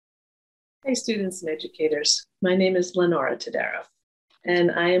Hi, students and educators. My name is Lenora Todaro,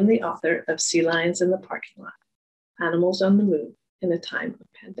 and I am the author of Sea Lions in the Parking Lot, Animals on the Move in a Time of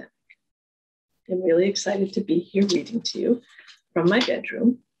Pandemic. I'm really excited to be here reading to you from my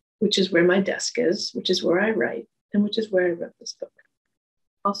bedroom, which is where my desk is, which is where I write, and which is where I wrote this book.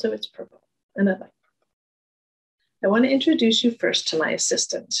 Also, it's purple, and I like purple. I want to introduce you first to my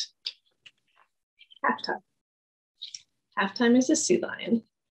assistant, Halftime. Halftime is a sea lion,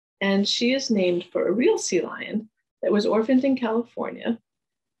 and she is named for a real sea lion that was orphaned in California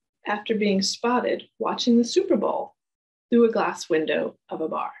after being spotted watching the Super Bowl through a glass window of a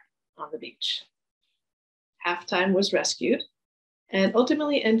bar on the beach. Halftime was rescued and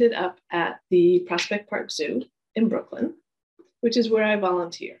ultimately ended up at the Prospect Park Zoo in Brooklyn, which is where I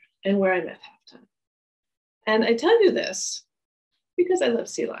volunteer and where I met Halftime. And I tell you this because I love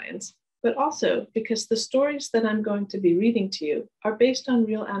sea lions, but also because the stories that I'm going to be reading to you are based on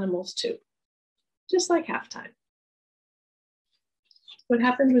real animals too, just like Halftime. What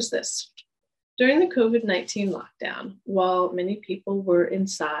happened was this. During the COVID-19 lockdown, while many people were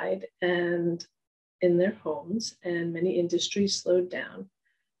inside and in their homes and many industries slowed down,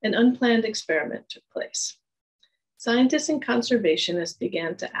 an unplanned experiment took place. Scientists and conservationists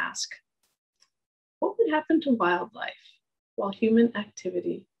began to ask, what would happen to wildlife while human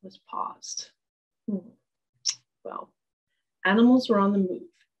activity was paused? Well, animals were on the move,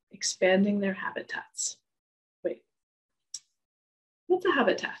 expanding their habitats. Wait, what's a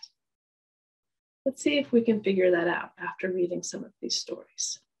habitat? Let's see if we can figure that out after reading some of these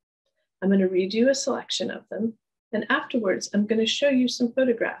stories. I'm going to read you a selection of them, and afterwards, I'm going to show you some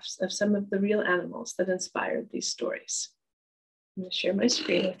photographs of some of the real animals that inspired these stories. I'm going to share my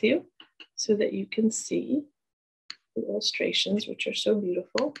screen with you so that you can see the illustrations, which are so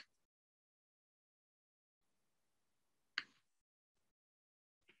beautiful.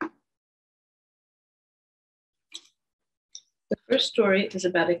 The first story is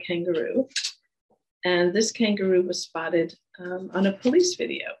about a kangaroo, and this kangaroo was spotted on a police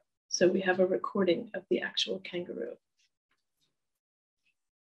video. So we have a recording of the actual kangaroo.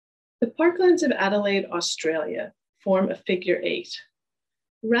 The parklands of Adelaide, Australia form a figure 8,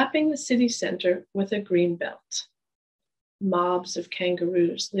 wrapping the city center with a green belt. Mobs of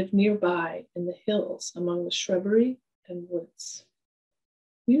kangaroos live nearby in the hills among the shrubbery and woods.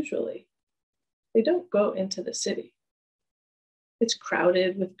 Usually, they don't go into the city. It's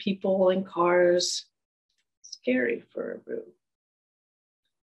crowded with people and cars. Scary for a zoo.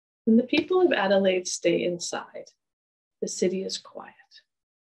 When the people of Adelaide stay inside, the city is quiet.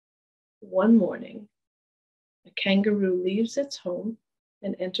 One morning, a kangaroo leaves its home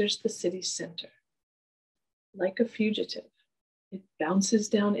and enters the city center. Like a fugitive, it bounces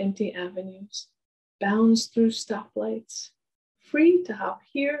down empty avenues, bounds through stoplights, free to hop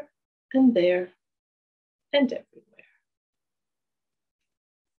here and there and everywhere.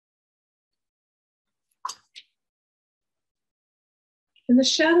 In the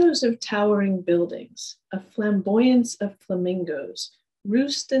shadows of towering buildings, a flamboyance of flamingos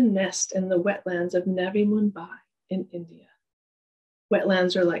roost and nest in the wetlands of Navi Mumbai in India.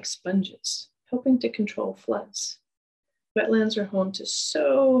 Wetlands are like sponges, helping to control floods. Wetlands are home to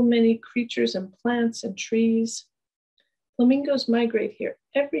so many creatures and plants and trees. Flamingos migrate here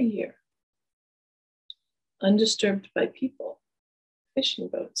every year, undisturbed by people, fishing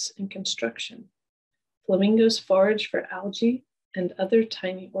boats, and construction. Flamingos forage for algae and other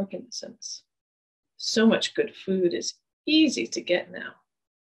tiny organisms. So much good food is easy to get now.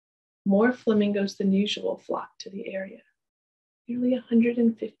 More flamingos than usual flock to the area, nearly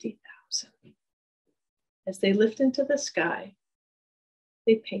 150,000. As they lift into the sky,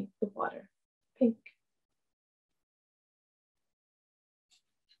 they paint the water pink.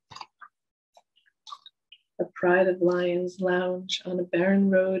 A pride of lions lounge on a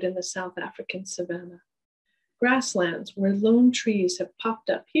barren road in the South African savannah. Grasslands where lone trees have popped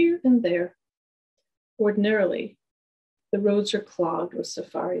up here and there. Ordinarily, the roads are clogged with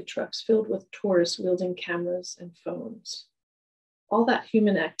safari trucks filled with tourists wielding cameras and phones. All that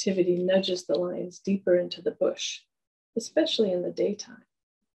human activity nudges the lions deeper into the bush, especially in the daytime.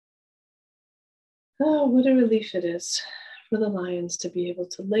 Oh, what a relief it is for the lions to be able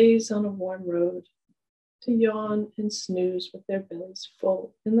to laze on a warm road, to yawn and snooze with their bellies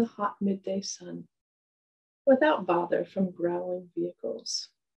full in the hot midday sun, without bother from growling vehicles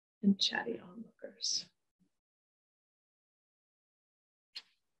and chatty onlookers.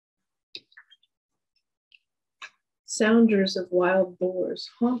 Sounders of wild boars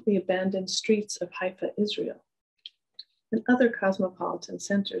haunt the abandoned streets of Haifa, Israel, and other cosmopolitan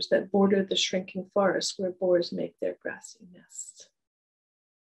centers that border the shrinking forests where boars make their grassy nests.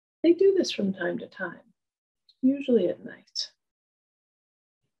 They do this from time to time, usually at night.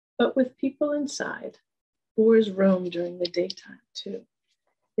 But with people inside, boars roam during the daytime too.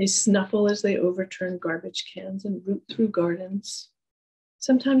 They snuffle as they overturn garbage cans and root through gardens.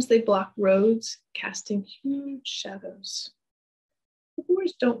 Sometimes they block roads, casting huge shadows. The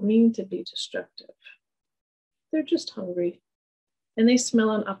boars don't mean to be destructive. They're just hungry, and they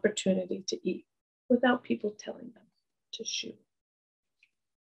smell an opportunity to eat without people telling them to shoo.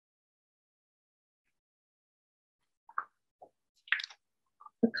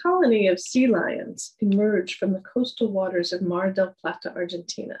 A colony of sea lions emerge from the coastal waters of Mar del Plata,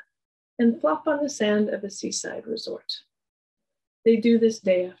 Argentina, and flop on the sand of a seaside resort. They do this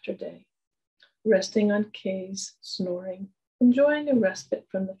day after day, resting on quays, snoring, enjoying a respite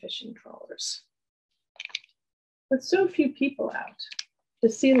from the fishing trawlers. With so few people out, the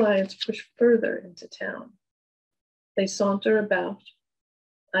sea lions push further into town. They saunter about,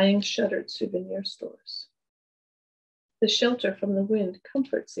 eyeing shuttered souvenir stores. The shelter from the wind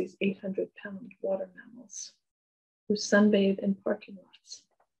comforts these 800-pound water mammals who sunbathe in parking lots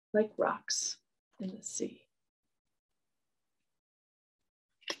like rocks in the sea.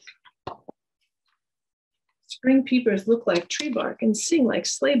 Spring peepers look like tree bark and sing like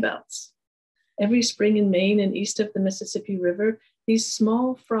sleigh bells. Every spring in Maine and east of the Mississippi River, these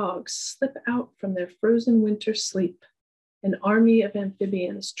small frogs slip out from their frozen winter sleep, an army of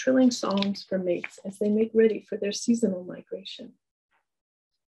amphibians trilling songs for mates as they make ready for their seasonal migration.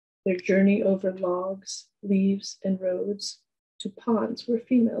 Their journey over logs, leaves, and roads to ponds where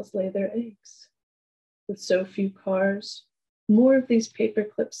females lay their eggs. With so few cars, more of these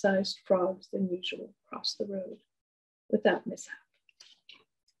paperclip-sized frogs than usual cross the road without mishap.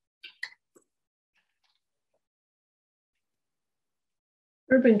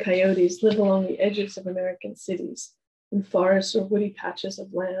 Urban coyotes live along the edges of American cities in forests or woody patches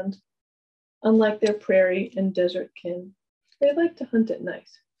of land. Unlike their prairie and desert kin, they like to hunt at night,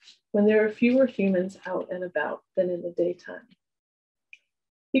 when there are fewer humans out and about than in the daytime.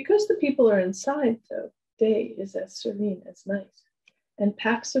 Because the people are inside, though, day is as serene as night, and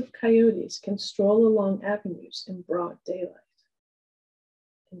packs of coyotes can stroll along avenues in broad daylight.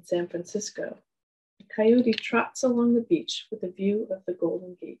 In San Francisco, a coyote trots along the beach with a view of the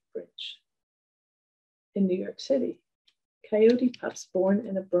Golden Gate Bridge. In New York City, coyote pups born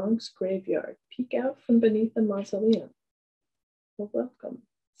in a Bronx graveyard peek out from beneath a mausoleum, a welcome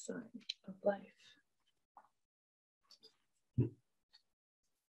sign of life.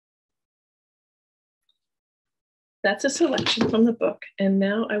 That's a selection from the book, and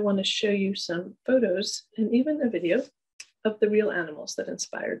now I want to show you some photos and even a video of the real animals that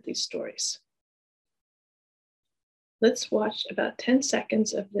inspired these stories. Let's watch about 10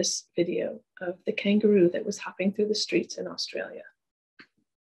 seconds of this video of the kangaroo that was hopping through the streets in Australia.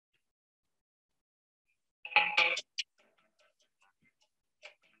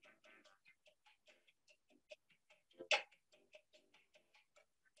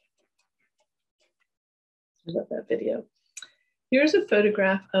 I love that video. Here's a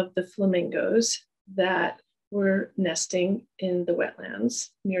photograph of the flamingos that were nesting in the wetlands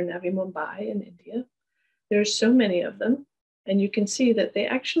near Navi Mumbai in India. There's so many of them, and you can see that they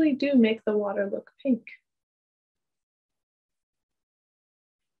actually do make the water look pink.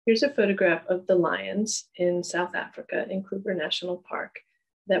 Here's a photograph of the lions in South Africa in Kruger National Park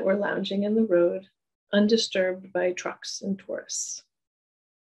that were lounging in the road, undisturbed by trucks and tourists.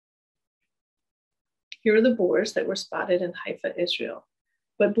 Here are the boars that were spotted in Haifa, Israel.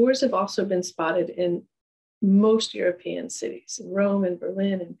 But boars have also been spotted in most European cities, in Rome and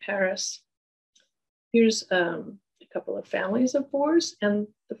Berlin and Paris. Here's a couple of families of boars, and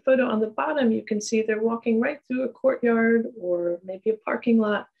the photo on the bottom, you can see they're walking right through a courtyard or maybe a parking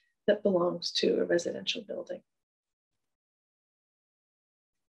lot that belongs to a residential building.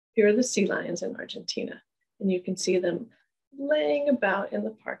 Here are the sea lions in Argentina, and you can see them laying about in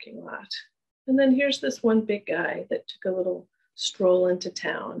the parking lot. And then here's this one big guy that took a little stroll into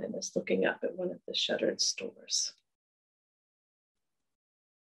town and is looking up at one of the shuttered stores.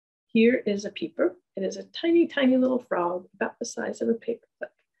 Here is a peeper. It is a tiny, tiny little frog about the size of a paperclip,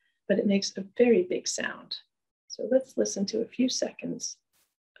 but it makes a very big sound. So let's listen to a few seconds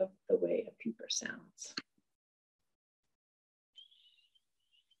of the way a peeper sounds.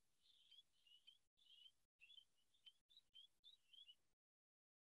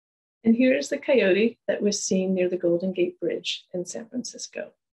 And here is the coyote that was seen near the Golden Gate Bridge in San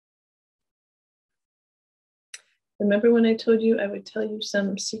Francisco. Remember when I told you I would tell you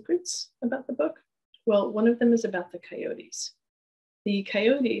some secrets about the book? Well, one of them is about the coyotes. The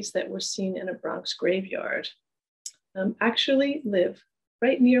coyotes that were seen in a Bronx graveyard actually live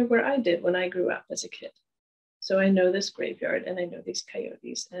right near where I did when I grew up as a kid. So I know this graveyard and I know these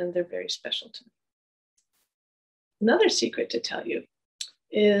coyotes, and they're very special to me. Another secret to tell you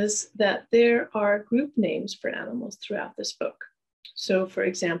is that there are group names for animals throughout this book. So for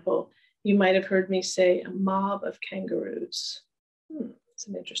example, you might have heard me say a mob of kangaroos. It's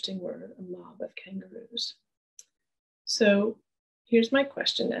an interesting word, a mob of kangaroos. So here's my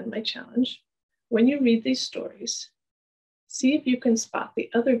question and my challenge. When you read these stories, see if you can spot the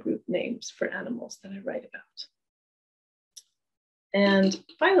other group names for animals that I write about. And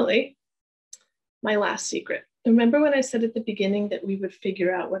finally, my last secret. Remember when I said at the beginning that we would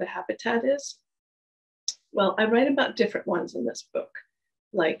figure out what a habitat is? Well, I write about different ones in this book,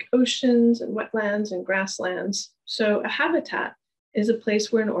 like oceans and wetlands and grasslands. So a habitat is a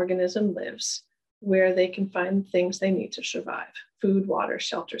place where an organism lives, where they can find things they need to survive: food, water,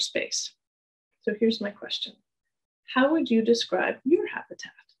 shelter, space. So here's my question. How would you describe your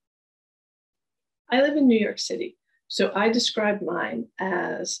habitat? I live in New York City, so I describe mine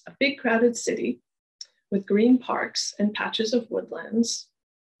as a big crowded city with green parks and patches of woodlands,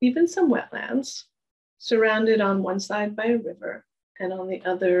 even some wetlands, surrounded on one side by a river and on the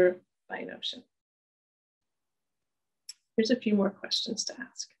other by an ocean. Here's a few more questions to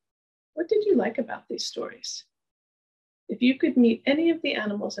ask. What did you like about these stories? If you could meet any of the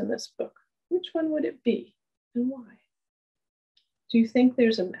animals in this book, which one would it be and why? Do you think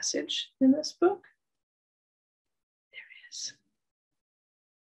there's a message in this book? There is.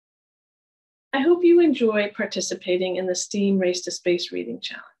 I hope you enjoy participating in the S.T.E.A.M Race to Space Reading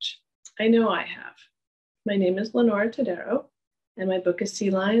Challenge. I know I have. My name is Lenora Todaro, and my book is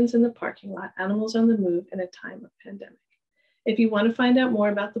Sea Lions in the Parking Lot, Animals on the Move in a Time of Pandemic. If you want to find out more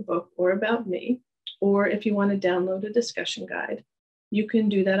about the book or about me, or if you want to download a discussion guide, you can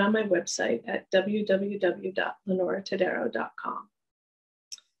do that on my website at www.lenoratodaro.com.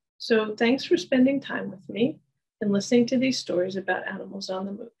 So thanks for spending time with me and listening to these stories about animals on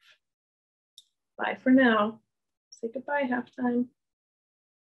the move. Bye for now. Say goodbye, halftime.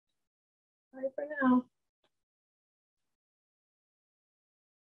 Bye for now.